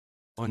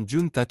On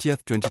June 30,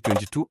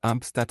 2022,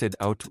 AMP started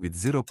out with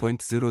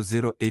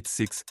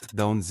 0.0086,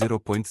 down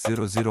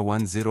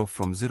 0.0010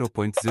 from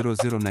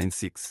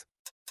 0.0096.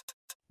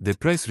 The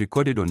price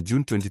recorded on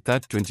June 23,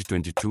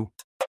 2022.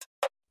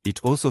 It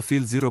also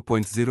fell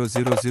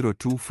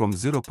 0.0002 from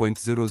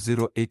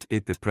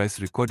 0.0088, the price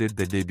recorded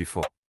the day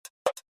before.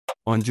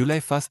 On July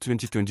 1,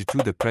 2022,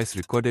 the price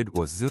recorded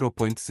was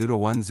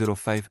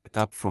 0.0105,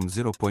 up from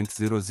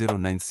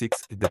 0.0096,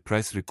 the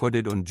price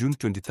recorded on June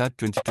 23,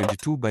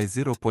 2022 by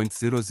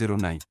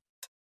 0.009.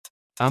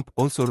 AMP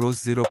also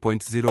rose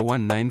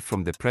 0.019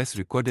 from the price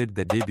recorded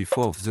the day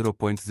before of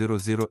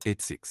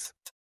 0.0086.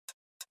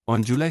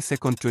 On July 2,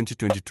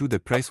 2022, the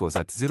price was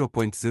at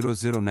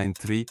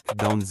 0.0093,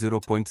 down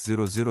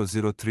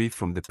 0.0003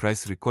 from the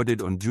price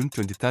recorded on June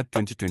 23,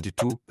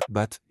 2022,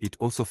 but it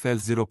also fell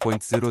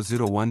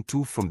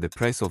 0.0012 from the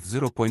price of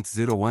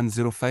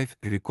 0.0105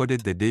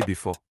 recorded the day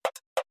before.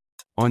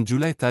 On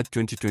July 3,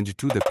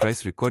 2022, the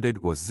price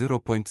recorded was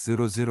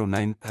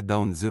 0.009,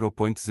 down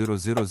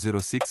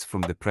 0.0006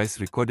 from the price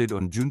recorded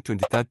on June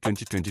 23,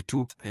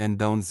 2022, and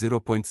down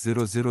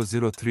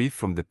 0.0003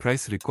 from the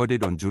price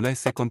recorded on July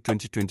 2,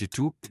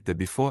 2022, the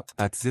before,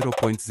 at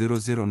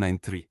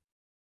 0.0093.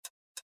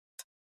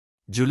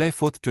 July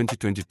 4,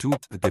 2022,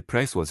 the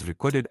price was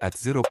recorded at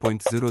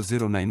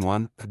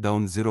 0.0091,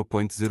 down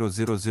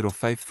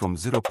 0.0005 from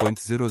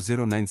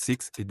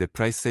 0.0096, the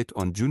price set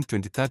on June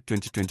 23,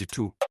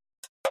 2022.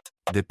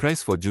 The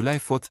price for July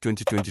 4,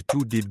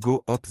 2022 did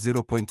go up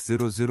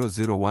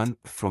 0.0001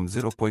 from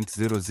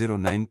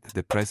 0.009,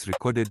 the price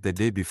recorded the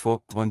day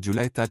before, on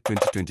July 3,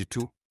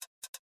 2022.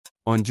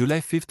 On July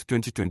 5,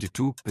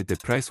 2022, the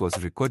price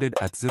was recorded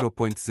at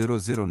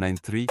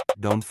 0.0093,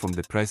 down from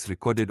the price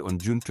recorded on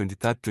June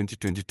 23,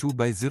 2022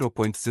 by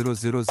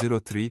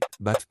 0.0003,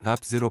 but up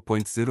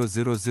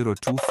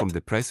 0.0002 from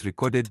the price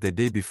recorded the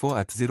day before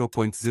at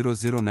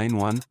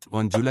 0.0091,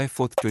 on July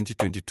 4,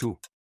 2022.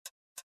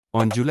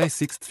 On July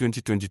 6,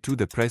 2022,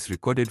 the price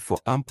recorded for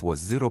AMP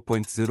was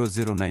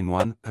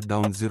 0.0091,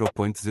 down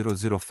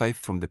 0.005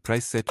 from the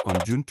price set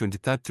on June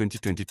 23,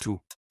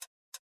 2022.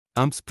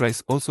 AMP's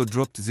price also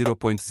dropped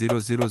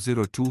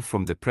 0.0002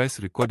 from the price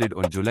recorded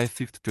on July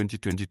 5,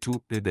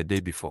 2022, the day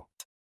before.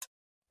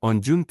 On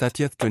June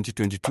 30,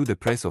 2022, the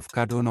price of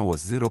Cardano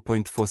was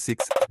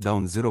 0.46,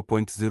 down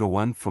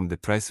 0.01 from the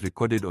price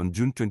recorded on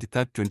June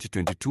 23,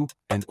 2022,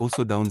 and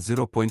also down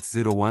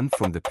 0.01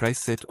 from the price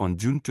set on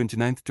June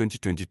 29,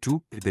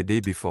 2022, the day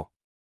before.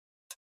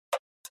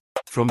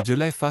 From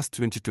July 1,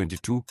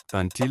 2022,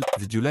 until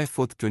July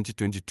 4,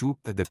 2022,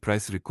 the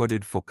price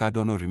recorded for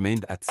Cardano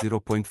remained at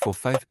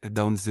 0.45,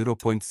 down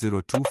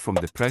 0.02 from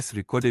the price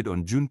recorded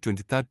on June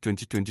 23,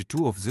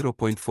 2022 of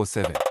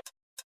 0.47.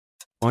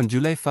 On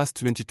July 1,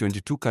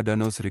 2022,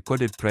 Cardano's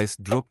recorded price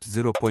dropped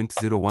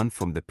 0.01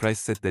 from the price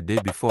set the day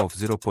before of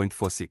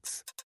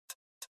 0.46.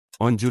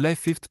 On July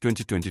 5,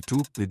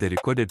 2022, the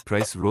recorded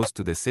price rose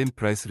to the same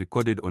price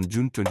recorded on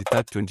June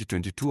 23,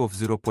 2022 of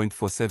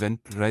 0.47,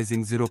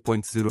 rising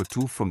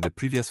 0.02 from the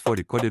previous four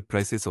recorded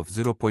prices of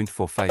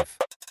 0.45.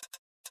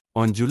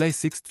 On July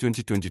 6,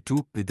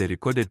 2022, the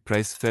recorded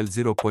price fell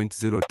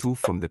 0.02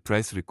 from the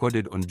price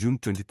recorded on June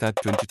 23,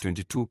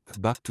 2022,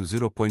 back to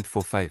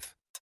 0.45.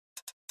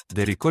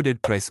 The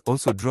recorded price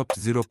also dropped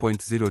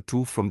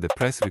 0.02 from the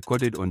price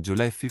recorded on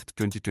July 5,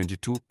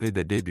 2022,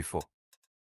 the day before.